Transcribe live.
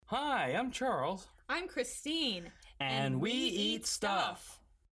Hi, I'm Charles. I'm Christine. And we eat stuff.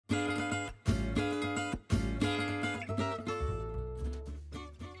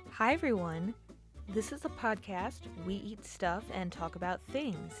 Hi, everyone. This is a podcast. We eat stuff and talk about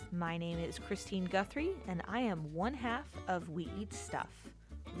things. My name is Christine Guthrie, and I am one half of We Eat Stuff.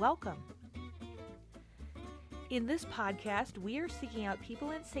 Welcome. In this podcast, we are seeking out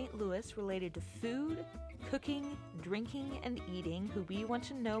people in St. Louis related to food, cooking, drinking, and eating who we want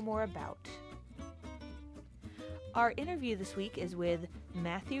to know more about. Our interview this week is with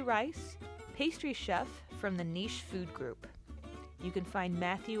Mathew Rice, pastry chef from the Niche Food Group. You can find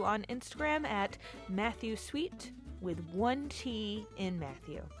Mathew on Instagram at Mathew Sweet with one T in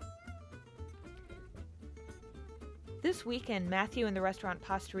Mathew. This weekend, Mathew and the restaurant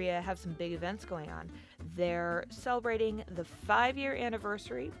Pastaria have some big events going on. They're celebrating the 5-year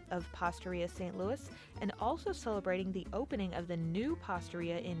anniversary of Pastaria St. Louis and also celebrating the opening of the new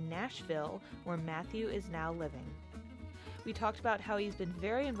Pastaria in Nashville, where Mathew is now living. We talked about how he's been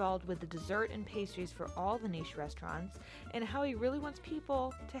very involved with the dessert and pastries for all the niche restaurants and how he really wants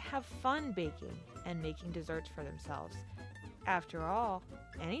people to have fun baking and making desserts for themselves. After all,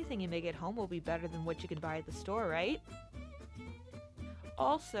 anything you make at home will be better than what you can buy at the store, right?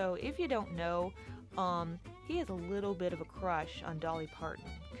 Also, if you don't know, he has a little bit of a crush on Dolly Parton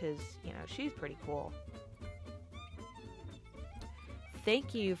because, she's pretty cool.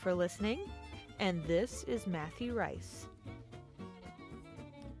 Thank you for listening, and this is Mathew Rice.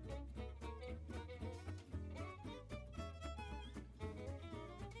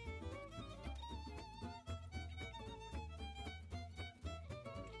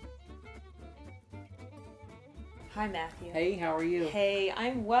 Hi, Mathew. Hey, how are you? Hey,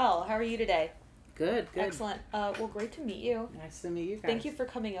 I'm well. How are you today? Good. Excellent. Well, great to meet you. Nice to meet you guys. Thank you for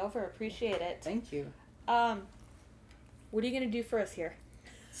coming over. Appreciate it. Thank you. What are you going to do for us here?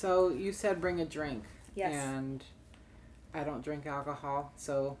 So, you said bring a drink. Yes. And I don't drink alcohol,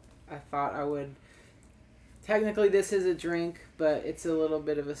 so I thought I would... Technically, this is a drink, but it's a little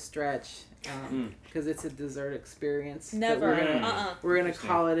bit of a stretch because it's a dessert experience. Never. We're gonna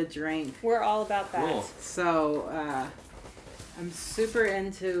call it a drink. We're all about that. Cool. So, I'm super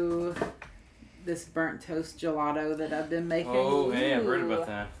into this burnt toast gelato that I've been making. Oh, hey, I've heard about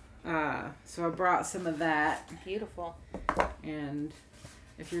that. So I brought some of that. Beautiful. And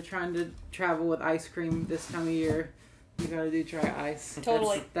if you're trying to travel with ice cream this time of year, you gotta do dry ice.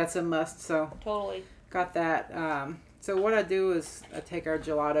 Totally. That's a must. So Totally. got that. So what I do is I take our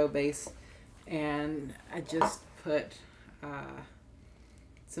gelato base and I just put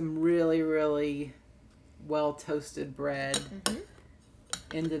some really, really well toasted bread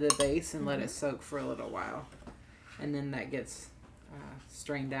into the base and let it soak for a little while. And then that gets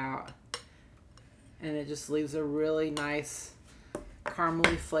strained out. And it just leaves a really nice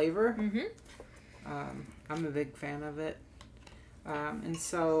caramely flavor. I'm a big fan of it. And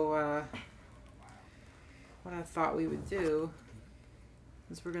so what I thought we would do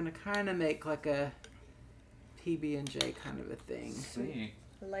is we're going to kind of make like a PB&J kind of a thing. Sweet.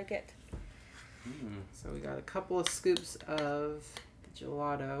 I like it. So we got a couple of scoops of the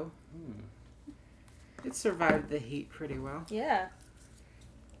gelato. It survived the heat pretty well. Yeah.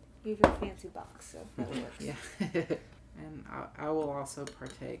 You have your fancy box, so that works. Yeah. And I will also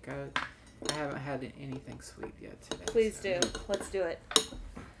partake. I haven't had anything sweet yet today. Please do. Let's do it.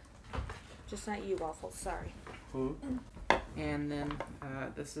 Just not you, waffles. Sorry. And then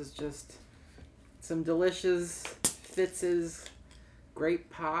this is just some delicious Fitz's grape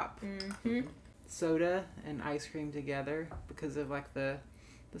pop, soda, and ice cream together because of like the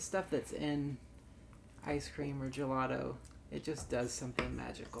stuff that's in ice cream or gelato. It just does something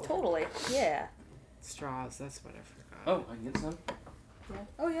magical. Totally. Yeah. Straws, that's what I forgot. Oh, I can get some? Yeah.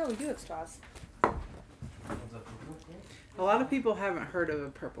 Oh, yeah, we do have straws. A lot of people haven't heard of a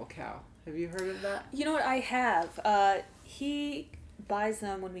purple cow. Have you heard of that? You know what? I have. He buys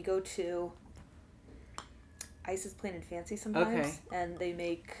them when we go to Ice's Plain and Fancy sometimes. Okay. And they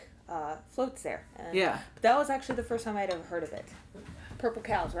make floats there. And Yeah. that was actually the first time I'd ever heard of it. Purple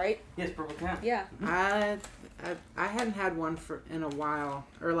cows, right? Yes, purple cat. Yeah. I hadn't had one in a while,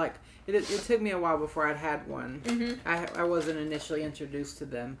 or like it took me a while before I'd had one. I wasn't initially introduced to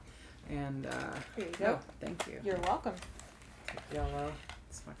them, and Here you go. Thank you. You're welcome. Yellow,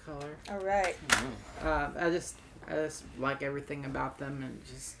 it's my color. All right. I just like everything about them, and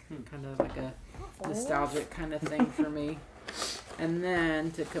just kind of like a nostalgic kind of thing for me. And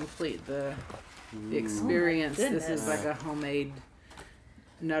then to complete the experience, this is like a homemade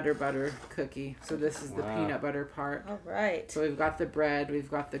Nutter butter cookie. So this is the peanut butter part. All right. So we've got the bread, we've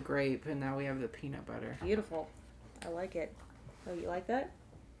got the grape, and now we have the peanut butter. Beautiful. I like it. Oh, you like that?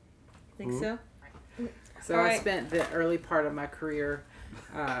 Think so? So All I right. spent the early part of my career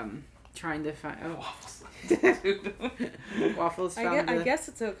trying to find waffles. I guess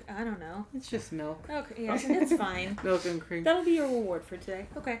it's okay. I don't know. It's just milk. Okay, yeah, it's fine. Milk and cream. That'll be your reward for today.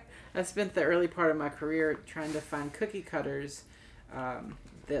 Okay. I spent the early part of my career trying to find cookie cutters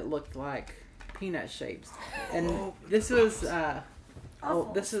that looked like peanut shapes, and this was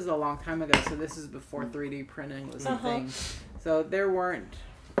this is a long time ago. So this is before 3D printing was a thing. So there weren't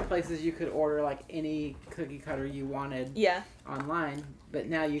places you could order like any cookie cutter you wanted online, but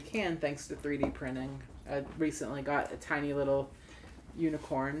now you can thanks to 3D printing. I recently got a tiny little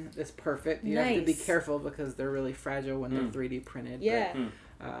unicorn that's perfect. You have to be careful because they're really fragile when they're 3D printed. Yeah.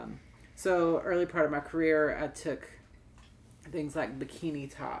 But, so early part of my career, I took things like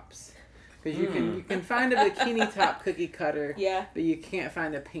bikini tops. Because you can find a bikini top cookie cutter, but you can't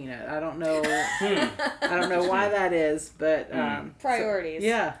find a peanut. I don't know. I don't know why that is, but priorities.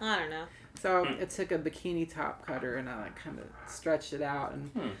 So, I don't know. So I took a bikini top cutter and I like kind of stretched it out,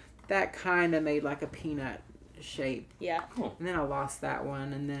 and that kind of made like a peanut shape. Yeah. Cool. And then I lost that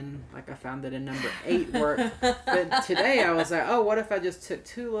one, and then like I found that a number 8 worked. But today I was like, oh, what if I just took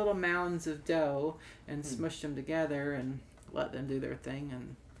 2 little mounds of dough and smushed them together and let them do their thing?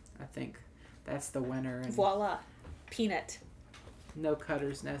 And I think that's the winner. And voila. Peanut. no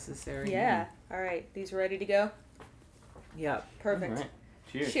cutters necessary. Yeah. All right. These ready to go? Yep. Perfect. All right.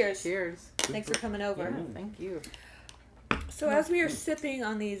 Cheers. Cheers. Cheers. Thanks for coming over. Yeah, thank you. So as we are sipping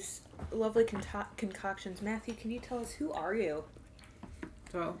on these lovely concoctions, Matthew, can you tell us, who are you?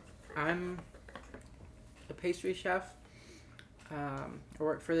 So I'm a pastry chef. I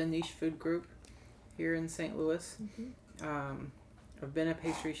work for the Niche Food Group here in St. Louis. I've been a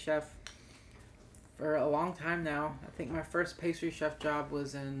pastry chef for a long time now. I think my first pastry chef job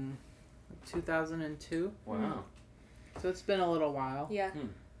was in 2002. Wow. So it's been a little while. Yeah.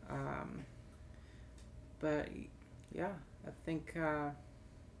 But yeah, I think, I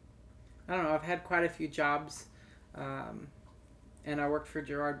don't know, I've had quite a few jobs. And I worked for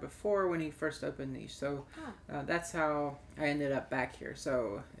Gerard before when he first opened Niche. So that's how I ended up back here.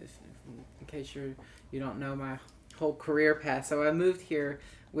 So in case you don't know my whole career path. So I moved here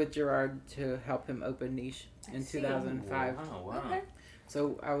with Gerard to help him open Niche in 2005. Oh, wow. Okay.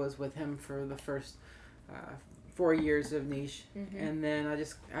 So I was with him for the first 4 years of Niche. And then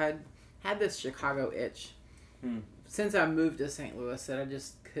I had this Chicago itch. Since I moved to St. Louis that I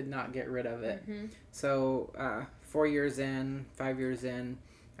just could not get rid of it. So 4 years in, 5 years in,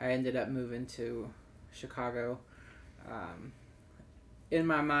 I ended up moving to Chicago. In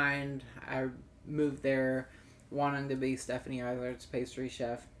my mind, I moved there wanting to be Stephanie Eilert's pastry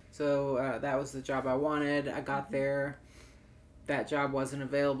chef. So that was the job I wanted. I got there. That job wasn't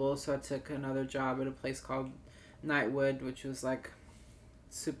available, so I took another job at a place called Nightwood, which was like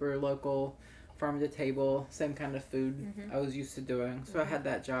super local, farm to table, same kind of food I was used to doing. So I had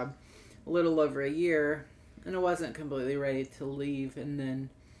that job a little over a year, and I wasn't completely ready to leave. And then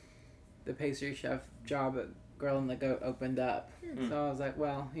the pastry chef job at Girl and the Goat opened up. So I was like,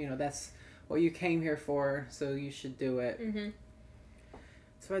 well, that's what you came here for, so you should do it.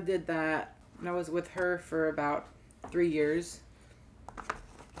 So I did that, and I was with her for about 3 years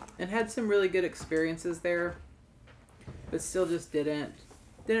and had some really good experiences there, but still just didn't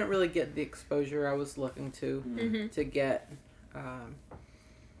really get the exposure I was looking to get.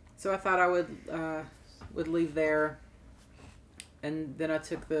 So I thought I would leave there, and then I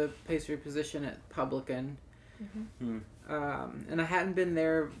took the pastry position at Publican. And I hadn't been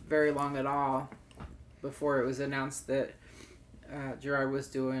there very long at all before it was announced that Gerard was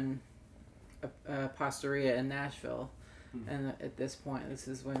doing a pasteria in Nashville. And at this point, this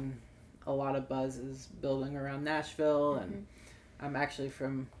is when a lot of buzz is building around Nashville, and I'm actually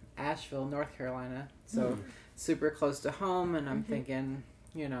from Asheville, North Carolina, so super close to home. And I'm thinking,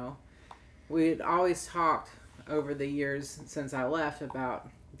 we'd always talked over the years since I left about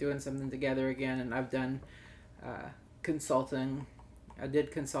doing something together again, and I've done consulting. I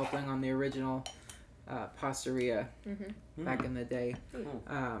did consulting on the original pasteria back in the day.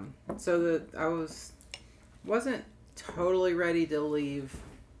 So I wasn't totally ready to leave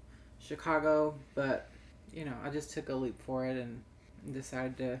Chicago, but I just took a leap for it and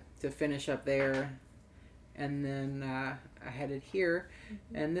decided to finish up there. And then I headed here,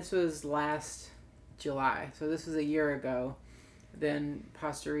 and this was last July, so this was a year ago. Then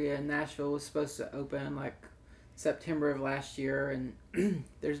Pasteria in Nashville was supposed to open like September of last year, and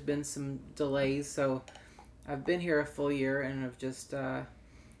there's been some delays, so I've been here a full year, and I've just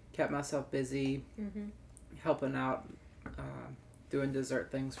kept myself busy helping out, doing dessert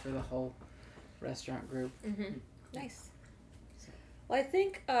things for the whole restaurant group. Nice. Well, I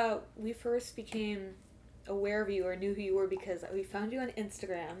think we first became aware of you or knew who you were because we found you on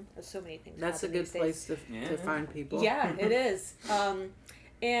Instagram, as so many things. That's a good place to find people. Yeah, it is.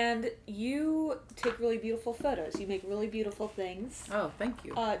 And you take really beautiful photos. You make really beautiful things. Oh, thank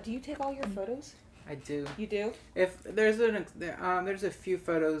you. Do you take all your photos? I do. You do? If there's there's a few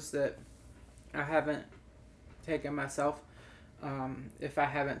photos that I haven't taken myself. If I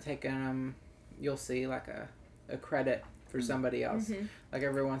haven't taken them, you'll see like a credit for somebody else. Mm-hmm. Like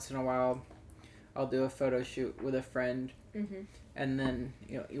every once in a while, I'll do a photo shoot with a friend, mm-hmm. and then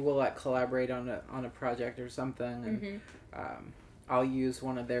we'll like collaborate on a project or something, and mm-hmm. I'll use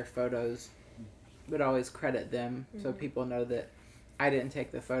one of their photos, but always credit them so people know that I didn't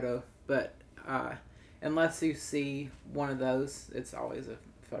take the photo. But unless you see one of those, it's always a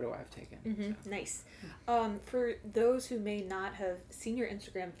photo I've taken. Mm-hmm. So. Nice. For those who may not have seen your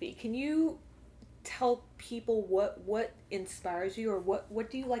Instagram feed, can you tell people what inspires you, or what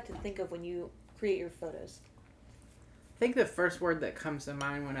do you like to think of when you create your photos? I think the first word that comes to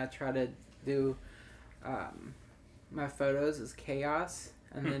mind when I try to do my photos is chaos,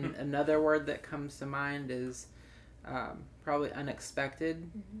 and then another word that comes to mind is probably unexpected.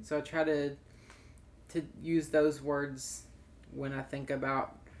 Mm-hmm. So I try to use those words when I think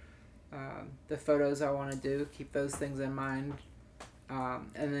about the photos I want to do, keep those things in mind,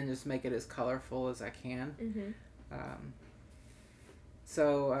 and then just make it as colorful as I can. Mm-hmm.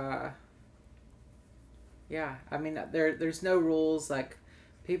 Yeah, I mean, there's no rules. Like,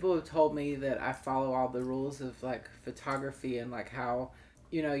 people have told me that I follow all the rules of, like, photography and, like, how,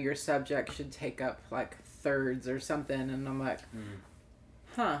 your subject should take up, like, thirds or something, and I'm like...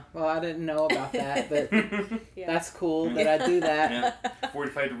 Huh. Well, I didn't know about that, but that's cool that I do that. Yeah.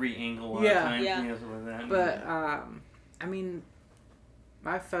 45-degree angle a lot of times. Yeah. Something like that. But, I mean,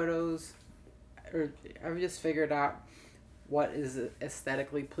 my photos, I've just figured out what is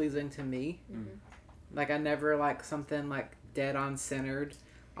aesthetically pleasing to me. Mm-hmm. Like, I never like something, like, dead on centered.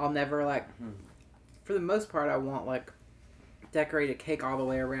 I'll never, like, for the most part, I won't, like, decorate a cake all the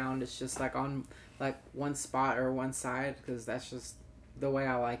way around. It's just, like, on, like, one spot or one side, because that's just the way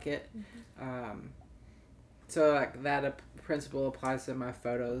I like it. Mm-hmm. So like that principle applies to my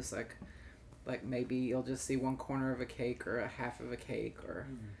photos. Like maybe you'll just see one corner of a cake or a half of a cake or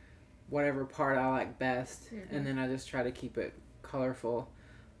whatever part I like best, and then I just try to keep it colorful.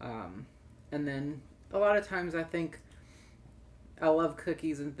 And then a lot of times I think I love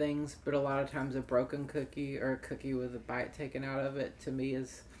cookies and things, but a lot of times a broken cookie or a cookie with a bite taken out of it to me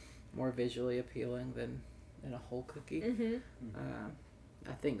is more visually appealing than a whole cookie. Mm-hmm.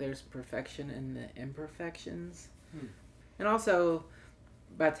 I think there's perfection in the imperfections. And also,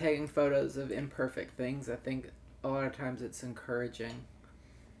 by taking photos of imperfect things, I think a lot of times it's encouraging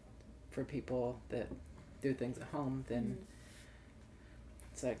for people that do things at home. Then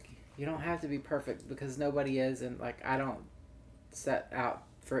it's like, you don't have to be perfect, because nobody is, and like I don't set out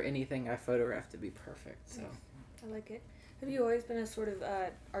for anything I photograph to be perfect. So I like it. Have you always been a sort of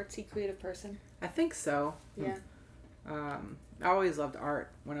artsy, creative person? I think so. Yeah. I always loved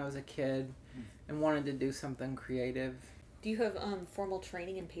art when I was a kid and wanted to do something creative. Do you have formal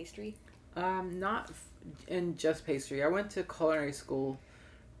training in pastry? Not in just pastry. I went to culinary school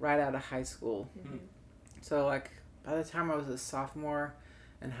right out of high school. Mm-hmm. So, like, by the time I was a sophomore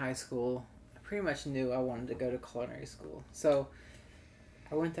in high school, I pretty much knew I wanted to go to culinary school. So,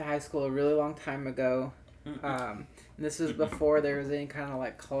 I went to high school a really long time ago. And this was before there was any kind of,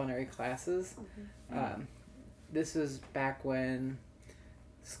 like, culinary classes. This was back when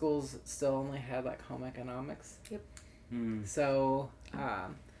schools still only had, like, home economics. Yep. So,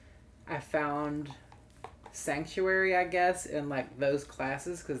 I found sanctuary, I guess, in, like, those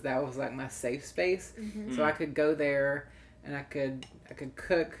classes, because that was, like, my safe space. So I could go there, and I could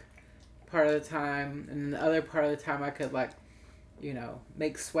cook part of the time, and the other part of the time I could, like,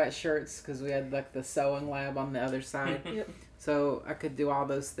 make sweatshirts, because we had, like, the sewing lab on the other side. Yep. So I could do all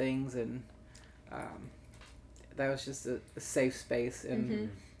those things, and that was just a safe space in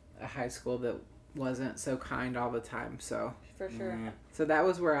a high school that wasn't so kind all the time. So for sure. So that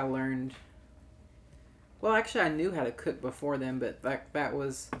was where I learned. Well, actually, I knew how to cook before then, but that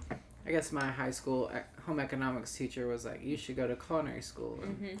was, I guess, my high school home economics teacher was like, "You should go to culinary school."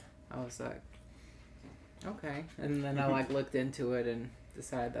 And I was like, "Okay." And then I like looked into it and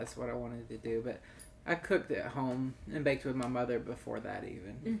decided that's what I wanted to do. But I cooked at home and baked with my mother before that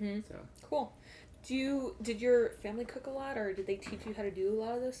even. So cool. Did your family cook a lot, or did they teach you how to do a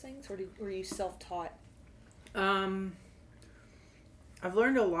lot of those things, or were you self-taught? I've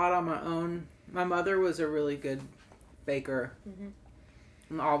learned a lot on my own. My mother was a really good baker,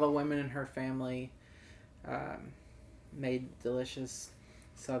 and all the women in her family made delicious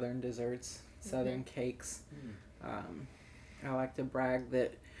Southern desserts, Southern cakes. I like to brag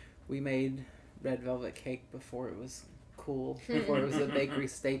that we made red velvet cake before it was cool, before it was a bakery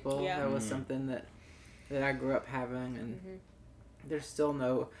staple. Yeah. That was something that I grew up having, and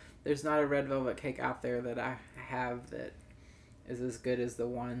there's not a red velvet cake out there that I have that is as good as the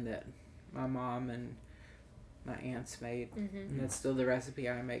one that my mom and my aunts made. And that's still the recipe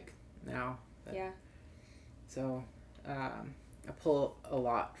I make now. Yeah. So I pull a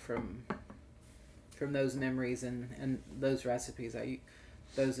lot from those memories and those recipes.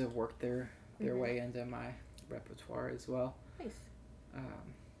 Those have worked their way into my repertoire as well. Nice.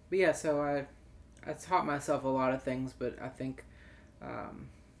 But yeah, so I taught myself a lot of things, but I think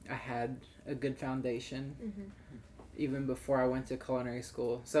I had a good foundation even before I went to culinary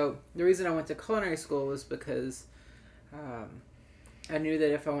school. So the reason I went to culinary school was because I knew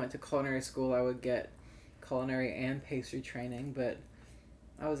that if I went to culinary school, I would get culinary and pastry training, but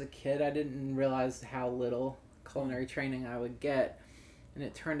I was a kid. I didn't realize how little culinary training I would get, and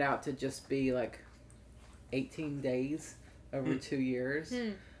it turned out to just be like 18 days over 2 years.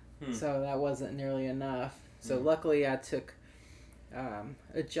 So that wasn't nearly enough. So luckily I took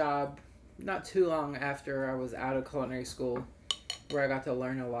a job not too long after I was out of culinary school where I got to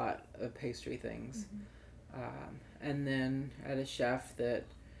learn a lot of pastry things. And then I had a chef that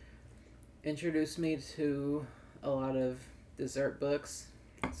introduced me to a lot of dessert books.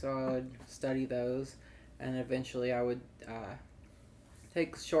 So I would study those, and eventually I would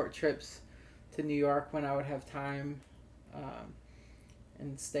take short trips to New York when I would have time,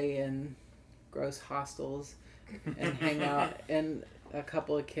 and stay in gross hostels and hang out in a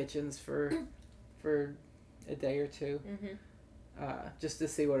couple of kitchens for a day or two, just to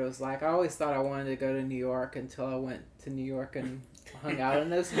see what it was like. I always thought I wanted to go to New York until I went to New York and hung out in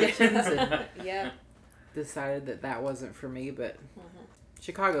those kitchens and decided that wasn't for me. But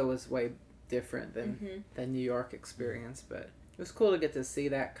Chicago was way different than the New York experience, but it was cool to get to see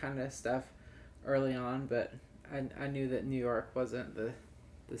that kind of stuff early on. But I knew that New York wasn't the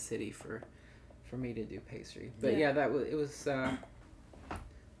city for me to do pastry. But yeah, it was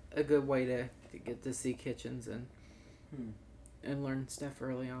a good way to get to see kitchens and learn stuff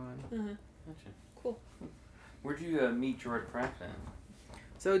early on. Gotcha. Cool. Where'd you meet Gerard Kraft at?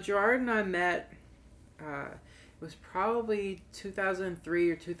 So Gerard and I met, it was probably 2003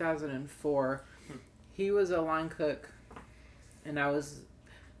 or 2004. He was a line cook, and I was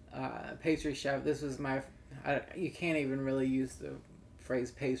a pastry chef. This was you can't even really use the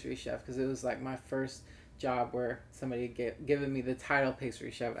phrase pastry chef because it was like my first job where somebody had given me the title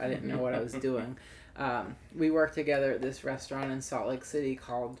pastry chef. I didn't know what I was doing. We worked together at this restaurant in Salt Lake City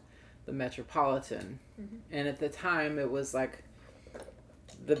called the Metropolitan, and at the time it was like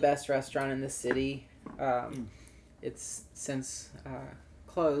the best restaurant in the city. It's since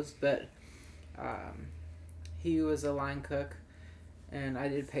closed, but he was a line cook and I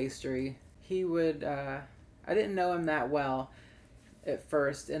did pastry. He would I didn't know him that well at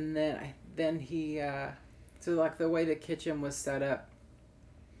first, and then he so like the way the kitchen was set up,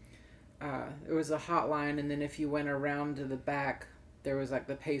 there was a hotline, and then if you went around to the back, there was like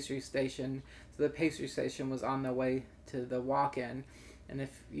the pastry station. So the pastry station was on the way to the walk-in, and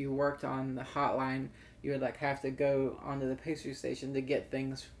if you worked on the hotline, you would like have to go onto the pastry station to get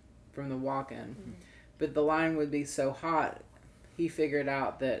things from the walk-in. But the line would be so hot, he figured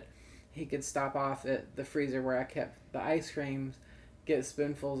out that he could stop off at the freezer where I kept the ice creams, get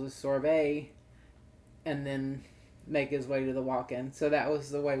spoonfuls of sorbet, and then make his way to the walk-in. So that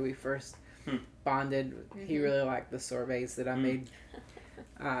was the way we first bonded. He really liked the sorbets that I made.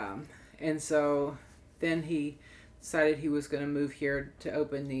 And so then he decided he was going to move here to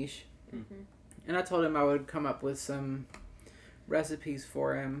open Niche. And I told him I would come up with some recipes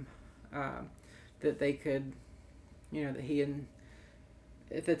for him that they could, that he and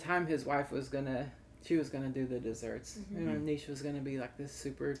at the time his wife was she was gonna do the desserts. Niche was gonna be like this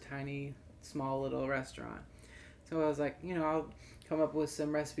super tiny, small little restaurant. So I was like, I'll come up with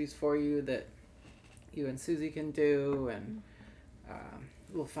some recipes for you that you and Susie can do, and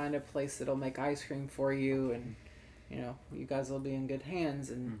we'll find a place that'll make ice cream for you, and you guys will be in good hands.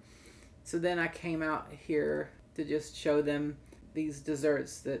 And so then I came out here to just show them these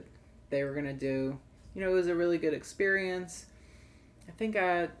desserts that they were gonna do. It was a really good experience. I think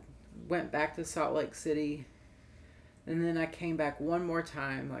I went back to Salt Lake City, and then I came back one more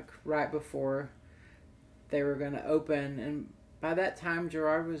time, like right before they were going to open. And by that time,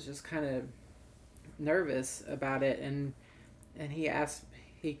 Gerard was just kind of nervous about it, and he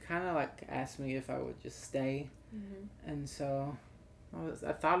kind of like asked me if I would just stay. And so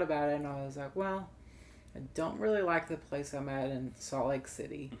I thought about it, and I was like, well, I don't really like the place I'm at in Salt Lake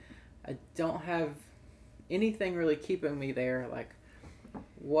City. I don't have anything really keeping me there. Like,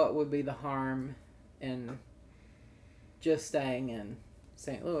 what would be the harm in just staying in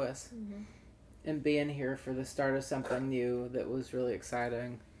St. Louis and being here for the start of something new that was really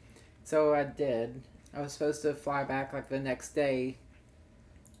exciting? So I did. I was supposed to fly back like the next day,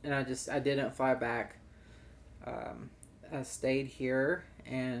 and I didn't fly back. I stayed here,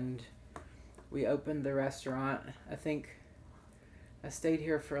 and we opened the restaurant. I think I stayed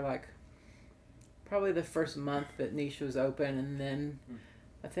here for like probably the first month that Niche was open, and then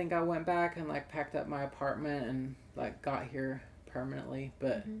I think I went back and like packed up my apartment and like got here permanently.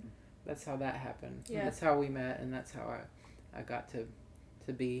 But that's how that happened. Yeah. That's how we met, and that's how I got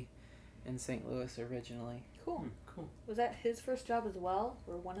to be in St. Louis originally. Cool. Cool. Was that his first job as well,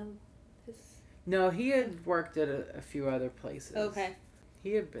 or one of his? No, he had worked at a few other places. Okay.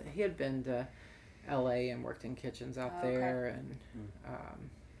 He had been to L.A. and worked in kitchens out there, and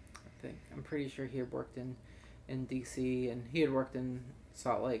I'm pretty sure he had worked in D.C. and he had worked in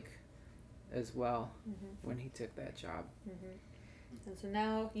Salt Lake as well when he took that job. And so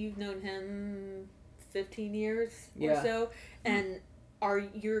now you've known him 15 years or so, and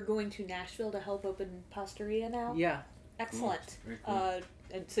you're going to Nashville to help open Pastaria now? Yeah. Excellent. Cool.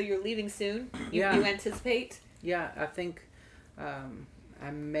 And so you're leaving soon? You anticipate? Yeah, I think I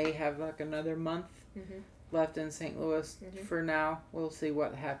may have like another month left in St. Louis for now. We'll see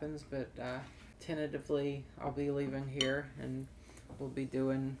what happens, but tentatively I'll be leaving here, and we'll be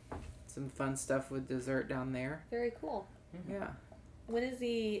doing some fun stuff with dessert down there. Very cool. Yeah. When is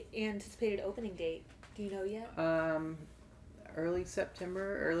the anticipated opening date? Do you know yet? Early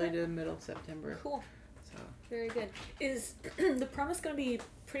September, early to middle September. Cool. So. Very good. Is the premise going to be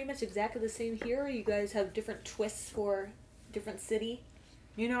pretty much exactly the same here, or you guys have different twists for different city?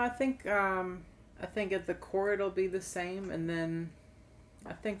 You know, I think at the core it'll be the same, and then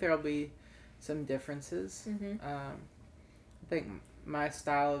I think there'll be some differences. I think my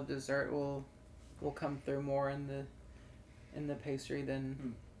style of dessert will come through more in the pastry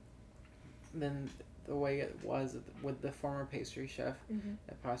than the way it was with the former pastry chef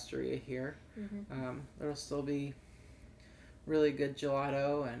at Pastaria here. There'll still be really good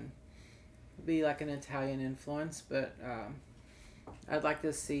gelato and be like an Italian influence, but I'd like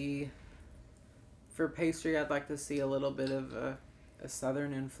to see, for pastry, I'd like to see a little bit of a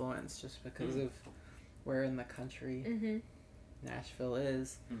southern influence, just because of where in the country Nashville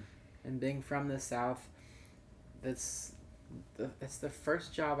is, and being from the South. That's the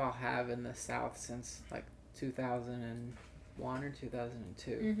first job I'll have in the South since like 2001 or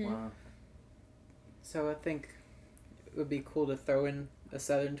 2002. Wow. So I think it would be cool to throw in a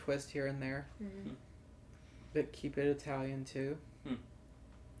southern twist here and there, but keep it Italian too.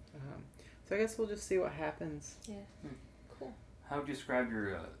 So I guess we'll just see what happens. Yeah. Cool. How would you describe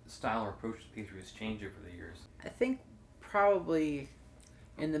your style or approach to pastry has changed over the years? I think probably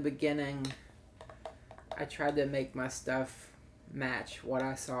in the beginning I tried to make my stuff match what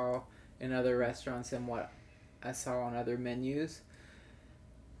I saw in other restaurants and what I saw on other menus.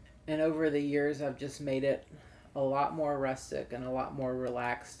 And over the years, I've just made it a lot more rustic and a lot more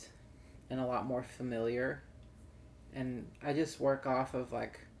relaxed and a lot more familiar. And I just work off of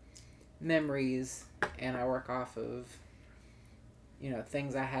like memories, and I work off of,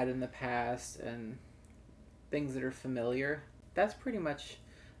 things I had in the past and things that are familiar. That's pretty much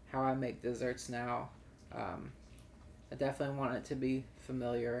how I make desserts now. I definitely want it to be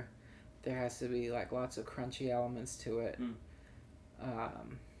familiar. There has to be like lots of crunchy elements to it.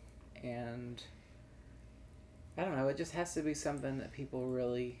 And I don't know, it just has to be something that people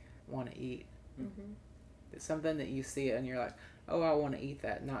really want to eat. It's something that you see it and you're like, oh, I want to eat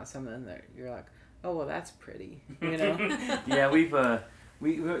that, not something that you're like, oh, well, that's pretty, Yeah, we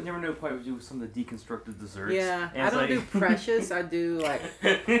never know quite what to do with some of the deconstructed desserts. Yeah, I don't do precious. I do like,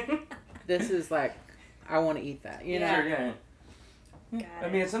 this is like, I want to eat that, Sure, yeah. I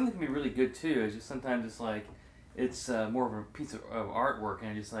mean, something can be really good too. It's just sometimes it's like, it's more of a piece of artwork,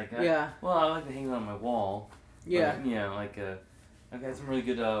 and I just like, well, I like to hang it on my wall. Yeah. Like, I've had some really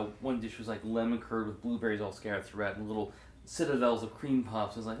good, one dish was like lemon curd with blueberries all scattered throughout and little citadels of cream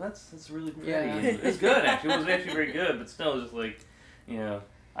puffs. I was like, that's really pretty. Yeah. It's good, actually. It was actually very good, but still, just like, I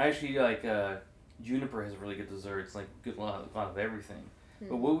actually like, Juniper has really good desserts, like good lot of everything.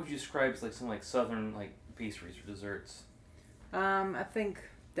 But what would you describe as like some like southern like pastries or desserts? I think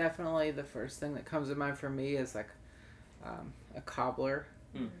definitely the first thing that comes to mind for me is like a cobbler,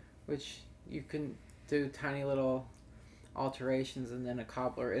 which you can do tiny little alterations, and then a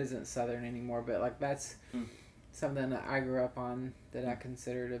cobbler isn't southern anymore, but like that's something that I grew up on that I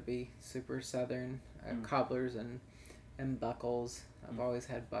consider to be super southern. cobblers and buckles. I've always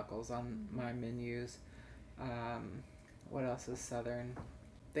had buckles on my menus. What else is Southern?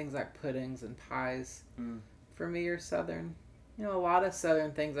 Things like puddings and pies for me are Southern. You know, a lot of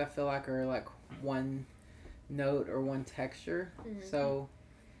Southern things I feel like are like one note or one texture. So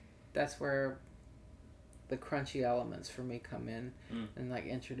that's where the crunchy elements for me come in, and like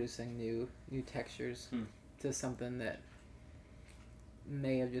introducing new textures to something that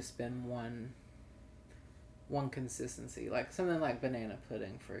may have just been one consistency, like something like banana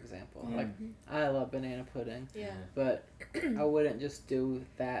pudding, for example. Like I love banana pudding, but I wouldn't just do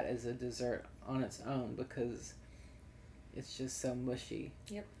that as a dessert on its own because it's just so mushy.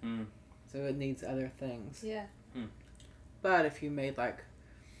 So it needs other things. But if you made like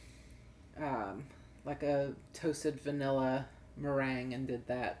a toasted vanilla meringue and did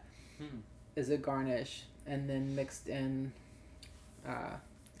that as a garnish, and then mixed in,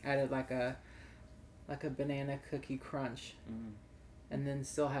 added like a banana cookie crunch, and then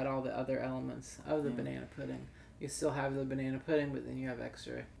still had all the other elements of the banana pudding. You still have the banana pudding, but then you have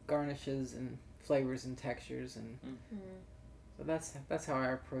extra garnishes and flavors and textures, and so that's how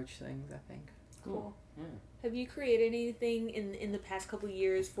I approach things, I think. Cool. Yeah. Have you created anything in the past couple of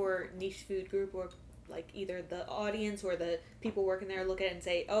years for Niche Food Group, or like either the audience or the people working there look at it and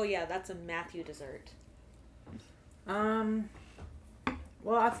say, oh yeah, that's a Mathew dessert?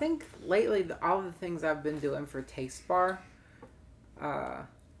 Well, I think lately all the things I've been doing for Taste Bar have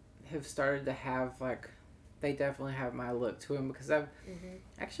started to have, like, they definitely have my look to them, because I've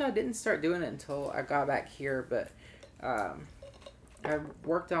actually, I didn't start doing it until I got back here, but I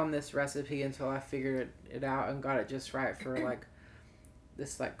worked on this recipe until I figured it out and got it just right for like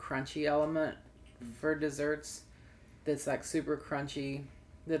this like crunchy element for desserts that's like super crunchy,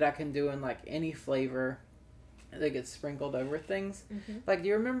 that I can do in like any flavor that gets sprinkled over things. Like, do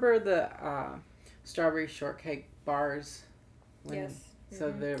you remember the strawberry shortcake bars? Yes.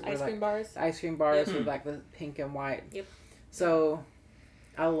 So they were ice cream bars. Ice cream bars with like the pink and white. So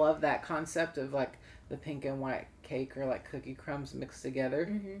I love that concept of like the pink and white cake or like cookie crumbs mixed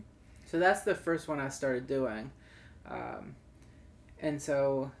together. So that's the first one I started doing. And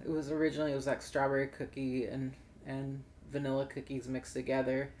so it was like strawberry cookie and vanilla cookies mixed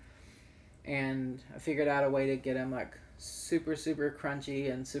together. And I figured out a way to get them like super, super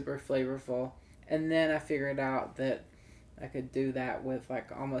crunchy and super flavorful. And then I figured out that I could do that with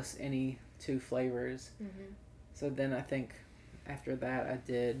like almost any two flavors. So then I think after that I've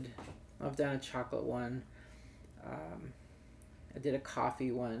done a chocolate one. I did a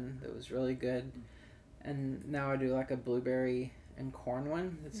coffee one that was really good. And now I do like a blueberry and corn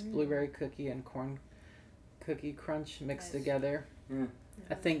one. It's blueberry cookie and corn cookie crunch mixed together.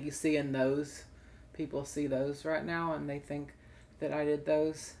 I think you see in those, people see those right now and they think that I did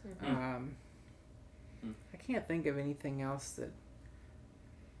those. I can't think of anything else that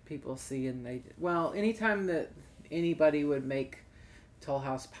people see and they... Well, anytime that anybody would make Toll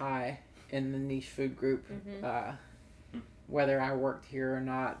House pie in the Niche Food Group, whether I worked here or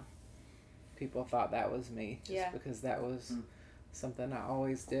not, people thought that was me. Just because that was something I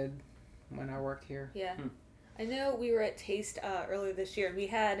always did when I worked here. I know we were at Taste earlier this year, and we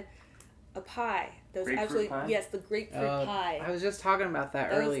had a pie. That was grapefruit pie? Yes, the grapefruit pie. I was just talking about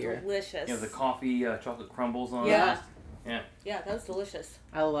that earlier. That was delicious. You know, the coffee chocolate crumbles on it. Yeah, that was delicious.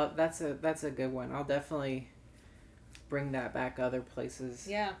 I love that's a good one. I'll definitely bring that back other places.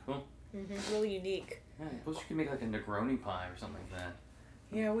 Yeah. Cool. Really unique. Yeah, suppose you could make like a Negroni pie or something like that.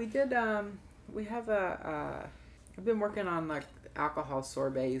 Yeah, we did. We have I've been working on like alcohol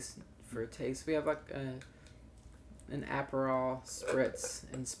sorbets for Taste. We have like an Aperol Spritz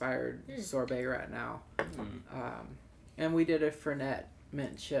inspired sorbet right now. And we did a Fernet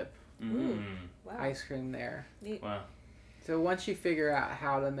mint chip ice cream there. Neat. Wow. So once you figure out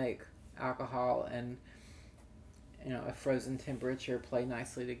how to make alcohol and, you know, a frozen temperature play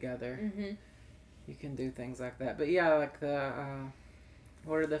nicely together, you can do things like that. But yeah, like the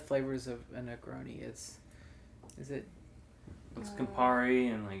what are the flavors of a Negroni? Is it? It's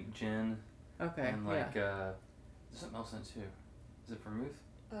Campari and like gin. Okay. And like there's something else in it too. Is it vermouth?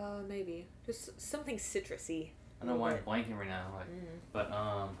 Maybe just something citrusy. I don't know why I'm blanking right now. Like, but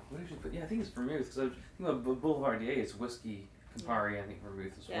what did you put? Yeah, I think it's vermouth because I think about Boulevardier. It's whiskey, Campari. I think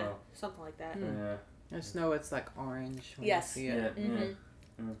vermouth as well. Something like that. Yeah. I just know it's like orange when you see it.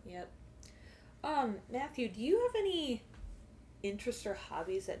 Yep. Mathew, do you have any interests or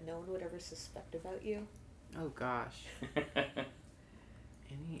hobbies that no one would ever suspect about you? Oh gosh.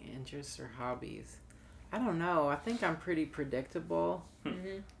 Any interests or hobbies? I don't know. I think I'm pretty predictable.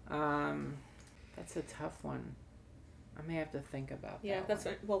 That's a tough one. I may have to think about that. Yeah, that's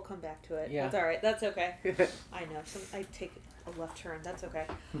right. We'll come back to it. Yeah. That's all right. That's okay. I know. I take a left turn. That's okay.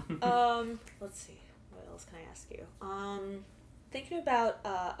 Let's see. What else can I ask you? Thinking about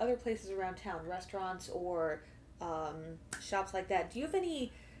other places around town, restaurants or shops like that. Do you have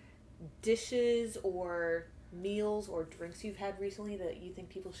any dishes or meals or drinks you've had recently that you think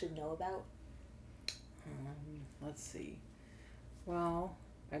people should know about? Let's see. Well,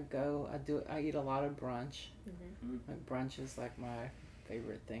 I eat a lot of brunch. Mm-hmm. Like brunch is like my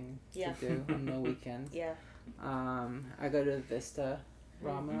favorite thing Yeah. to do on the weekends. Yeah. I go to Vista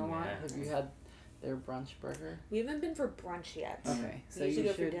Ramen a lot. Yeah. Have you had their brunch burger? We haven't been for brunch yet. Okay, so We usually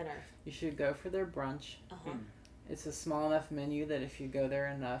go for dinner. You should go for their brunch. Uh-huh. It's a small enough menu that if you go there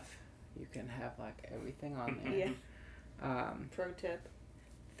enough, you can have like everything on there. Yeah. Pro tip.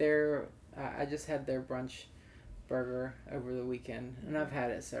 I just had their brunch burger over the weekend, and I've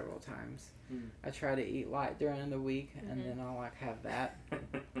had it several times. I try to eat light during the week, and then I'll like have that.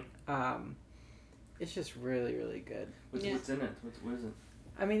 It's just really, really good. What's in it? What is it?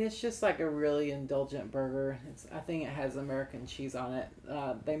 I mean, it's just like a really indulgent burger. I think it has American cheese on it.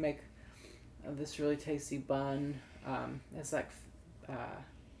 They make this really tasty bun. It's like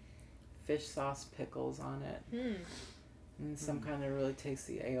fish sauce pickles on it. And some kind of really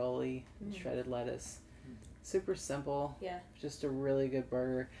tasty aioli and shredded lettuce. Super simple. Yeah. Just a really good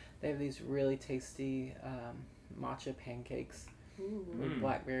burger. They have these really tasty matcha pancakes with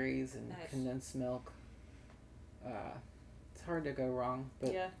blackberries and condensed milk. It's hard to go wrong,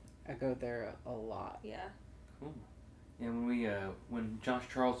 but I go there a lot. Yeah. Cool. Yeah, when Josh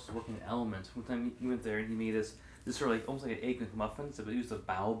Charles was working at Elements, one time he went there and he made this sort of like almost like an egg McMuffin, so it used a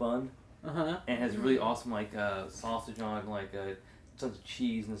bao bun. And it has really awesome like sausage on it, like tons of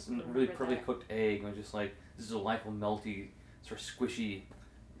cheese and this really perfectly cooked egg, and it was just like this delightful, melty, sort of squishy,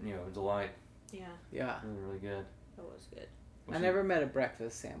 delight. Yeah. Yeah. Really, really good. That was good. I never met a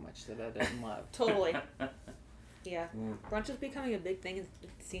breakfast sandwich that I didn't love. Totally. Yeah. Brunch is becoming a big thing, it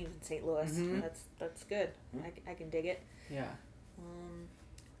seems, in St. Louis. That's good. I can dig it. Yeah.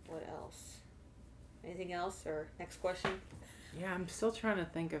 What else? Anything else? Or next question? Yeah, I'm still trying to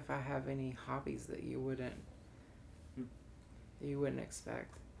think if I have any hobbies that you wouldn't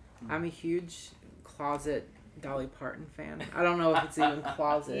expect. I'm a huge closet Dolly Parton fan. I don't know if it's even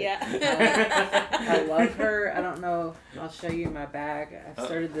closet. Yeah. I love her. I don't know. I'll show you my bag. I've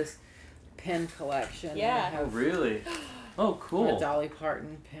started this pen collection. Yeah. I have really? Oh, cool. a Dolly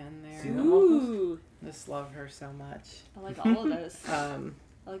Parton pen there. See that? Ooh. Just love her so much. I like all of those. I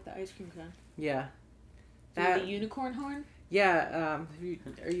like the ice cream cone. Yeah. The unicorn horn? Yeah.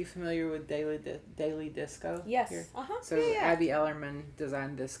 Are you familiar with Daily Disco? Yes. Here? Uh-huh. So yeah. Abby Ellerman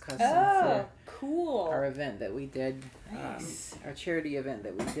designed this custom Oh, for cool. our event that we did, Nice. our charity event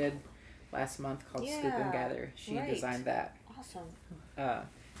that we did last month called Scoop and Gather. She designed that. Awesome.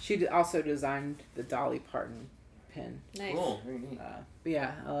 She also designed the Dolly Parton pin. Nice. Cool. Very neat. But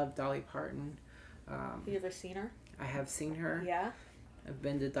yeah, I love Dolly Parton. Have you ever seen her? I have seen her. Yeah. I've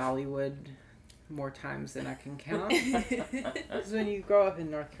been to Dollywood more times than I can count. Because when you grow up in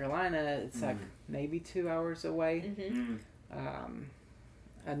North Carolina, it's like maybe 2 hours away.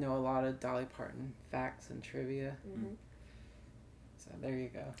 I know a lot of Dolly Parton facts and trivia. So there you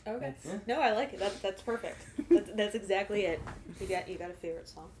go. Okay. No, I like it. That's perfect. That's exactly it. You got a favorite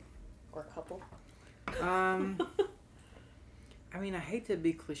song or a couple? I mean, I hate to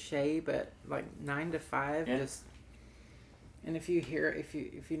be cliche, but like 9 to 5 just. And if you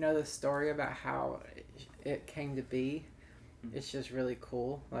know the story about how it came to be, it's just really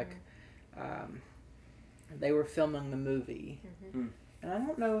cool. Like, they were filming the movie, and I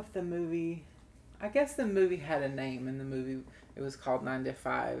don't know if the movie. I guess the movie had a name, and the movie it was called 9 to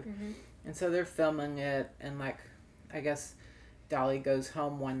 5, and so they're filming it, and like, I guess Dolly goes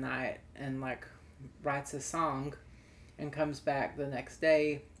home one night and like writes a song, and comes back the next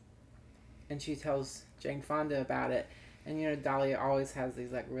day, and she tells Jane Fonda about it. And Dolly always has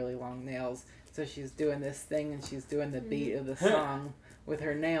these like really long nails, so she's doing this thing and she's doing the beat of the song with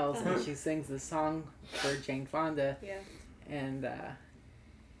her nails, and she sings the song for Jane Fonda. Yeah. And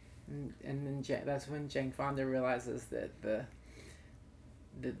then that's when Jane Fonda realizes that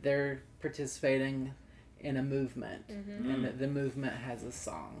that they're participating in a movement, and that the movement has a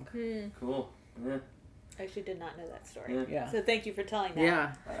song. Cool. Yeah. I actually did not know that story. Yeah. So thank you for telling that.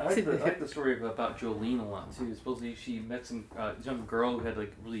 Yeah. I like the story about Jolene a lot too. Supposedly she met some young girl who had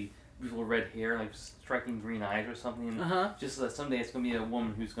like really beautiful red hair, like striking green eyes or something. And just someday it's gonna be a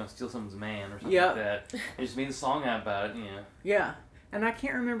woman who's gonna steal someone's man or something like that. And just made a song out about it. Yeah, and I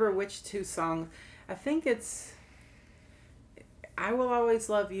can't remember which two songs. I think it's "I Will Always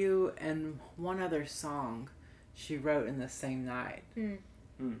Love You" and one other song. she wrote in the same night.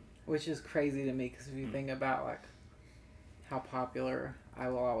 Which is crazy to me, because if you think about like how popular I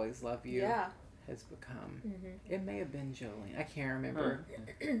Will Always Love You has become. It may have been Jolene. I can't remember.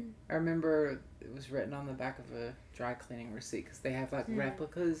 I remember it was written on the back of a dry cleaning receipt, because they have like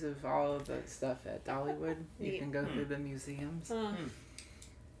replicas of all of the stuff at Dollywood. You can go through the museums.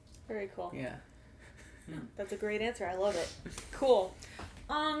 Very cool. Yeah. That's a great answer. I love it. Cool.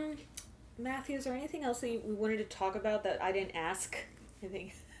 Matthew, is there anything else that we wanted to talk about that I didn't ask?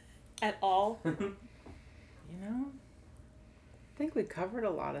 Anything at all? You know, I think we covered a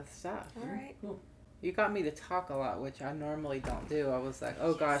lot of stuff. All right. Cool. You got me to talk a lot, which I normally don't do. I was like,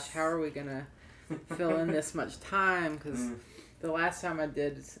 oh gosh, how are we going to fill in this much time? Because the last time I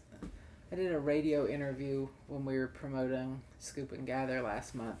did a radio interview when we were promoting Scoop and Gather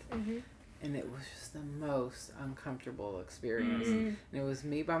last month. And it was just the most uncomfortable experience. And it was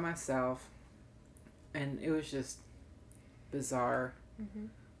me by myself. And it was just bizarre.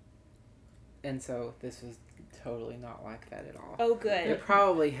 And so this was totally not like that at all. Oh, good. It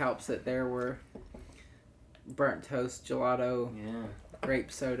probably helps that there were burnt toast, gelato,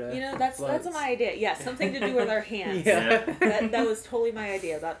 grape soda. You know, that's my idea. Yeah, something to do with our hands. That was totally my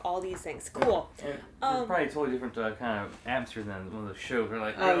idea about all these things. Cool. It's probably totally different kind of atmosphere than one of those shows. We're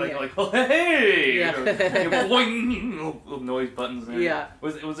like, Oh, hey! Yeah. Boing! Little noise buttons. And Yeah.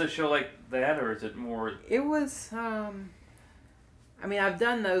 Was a show like that, or is it more... It was, I mean, I've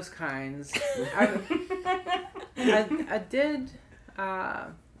done those kinds. I did,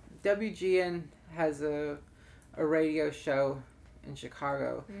 WGN has a radio show in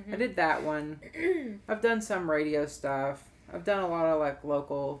Chicago. I did that one. I've done some radio stuff. I've done a lot of like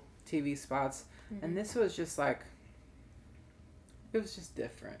local TV spots. And this was just like, it was just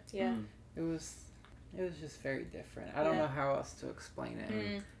different. Yeah. It was just very different. I don't know how else to explain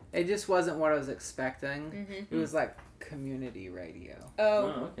it. It just wasn't what I was expecting. It was like community radio.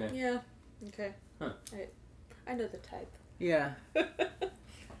 Oh, okay. Yeah. Okay. Huh. I know the type. Yeah.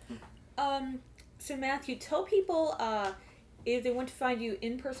 So Matthew, tell people if they want to find you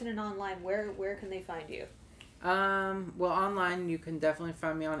in person and online, where can they find you? Well, online you can definitely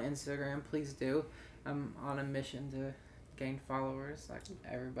find me on Instagram. Please do. I'm on a mission to gain followers like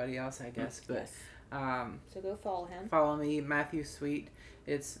everybody else, I guess. But so go follow him. Follow me, Mathew Sweet.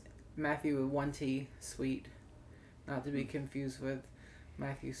 It's Mathew with one T, Sweet, not to be confused with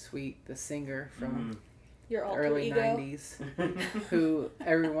Mathew Sweet, the singer from Your the alter early ego. 90s, who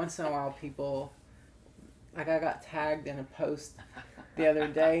every once in a while people, like I got tagged in a post the other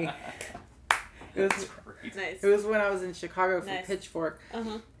day. It was Nice. It was when I was in Chicago for Pitchfork,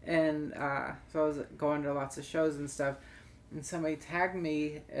 and so I was going to lots of shows and stuff, and somebody tagged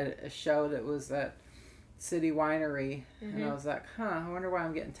me at a show that was at City Winery, and I was like, I wonder why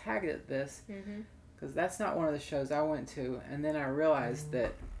I'm getting tagged at this, because that's not one of the shows I went to. And then I realized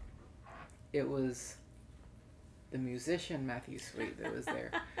that it was the musician Mathew Sweet that was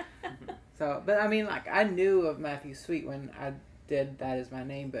there. So, but I mean, like, I knew of Mathew Sweet when I did That Is My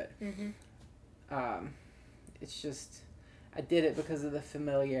Name, but it's just, I did it because of the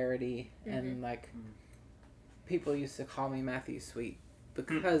familiarity, and like, people used to call me Mathew Sweet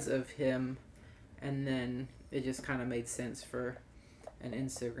because of him. And then it just kind of made sense for an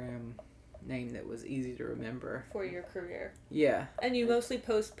Instagram name that was easy to remember. For your career. Yeah. And you mostly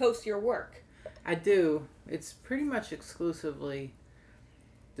post your work. I do. It's pretty much exclusively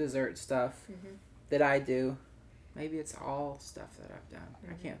dessert stuff that I do. Maybe it's all stuff that I've done.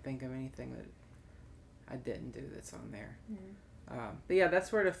 I can't think of anything that I didn't do that's on there. But yeah,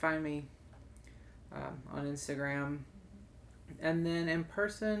 that's where to find me on Instagram. And then in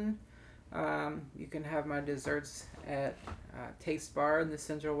person... you can have my desserts at Taste Bar in the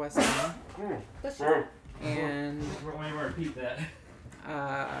Central West End. And Let me repeat that.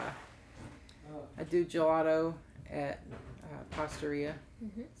 I do gelato at Pastaria,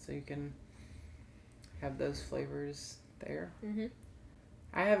 so you can have those flavors there.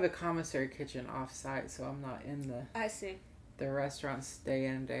 I have a commissary kitchen off-site, so I'm not in the restaurants day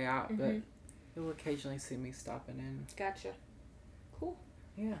in and day out, but you'll occasionally see me stopping in. Gotcha. Cool.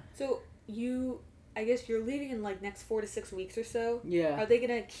 Yeah. So I guess you're leaving in like next 4 to 6 weeks or so. Yeah. Are they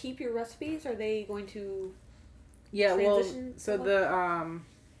gonna keep your recipes? Are they going to? Yeah. Well, transition so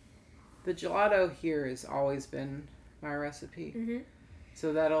the gelato here has always been my recipe,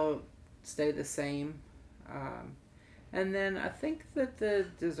 so that'll stay the same. And then I think that the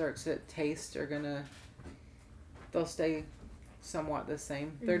desserts at Taste they'll stay somewhat the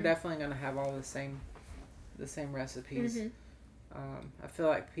same. They're definitely gonna have all the same recipes. I feel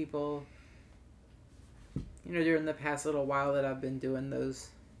like people, during the past little while that I've been doing those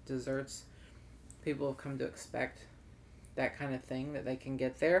desserts, people have come to expect that kind of thing that they can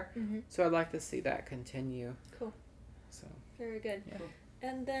get there. Mm-hmm. So I'd like to see that continue. Cool. So Very good. Yeah.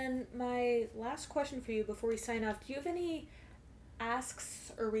 And then my last question for you before we sign off, do you have any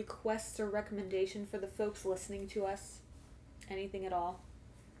asks or requests or recommendation for the folks listening to us? Anything at all?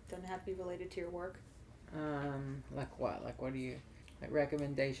 Doesn't have to be related to your work. Like what? Like what do you, like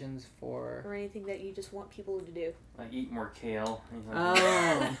recommendations for? Or anything that you just want people to do. Like eat more kale.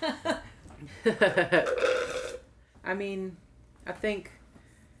 I mean, I think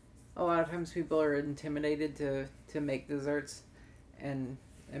a lot of times people are intimidated to make desserts and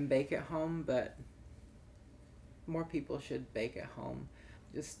bake at home, but more people should bake at home.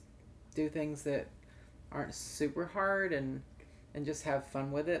 Just do things that aren't super hard and just have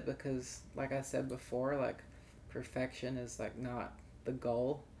fun with it, because like I said before, like perfection is like not the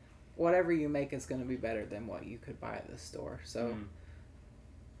goal. Whatever you make is going to be better than what you could buy at the store. So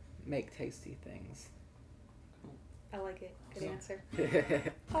make tasty things. I like it. Good answer.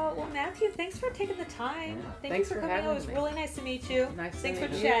 Well, Matthew, thanks for taking the time. Yeah. Thanks for coming. It was really nice to meet you. Thanks for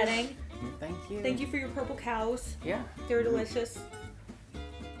chatting. Thank you. Thank you for your purple cows. Yeah. They're delicious.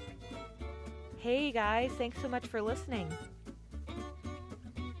 Hey guys, thanks so much for listening.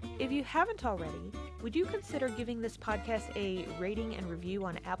 If you haven't already, would you consider giving this podcast a rating and review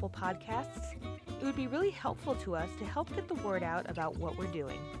on Apple Podcasts? It would be really helpful to us to help get the word out about what we're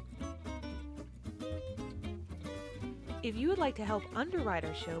doing. If you would like to help underwrite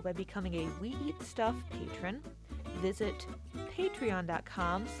our show by becoming a We Eat Stuff patron, visit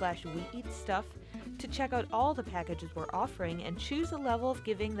patreon.com/weeatstuff to check out all the packages we're offering and choose a level of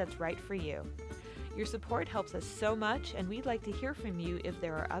giving that's right for you. Your support helps us so much, and we'd like to hear from you if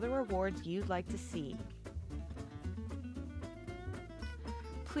there are other rewards you'd like to see.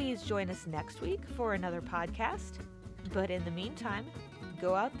 Please join us next week for another podcast. But in the meantime,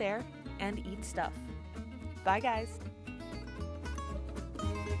 go out there and eat stuff. Bye, guys.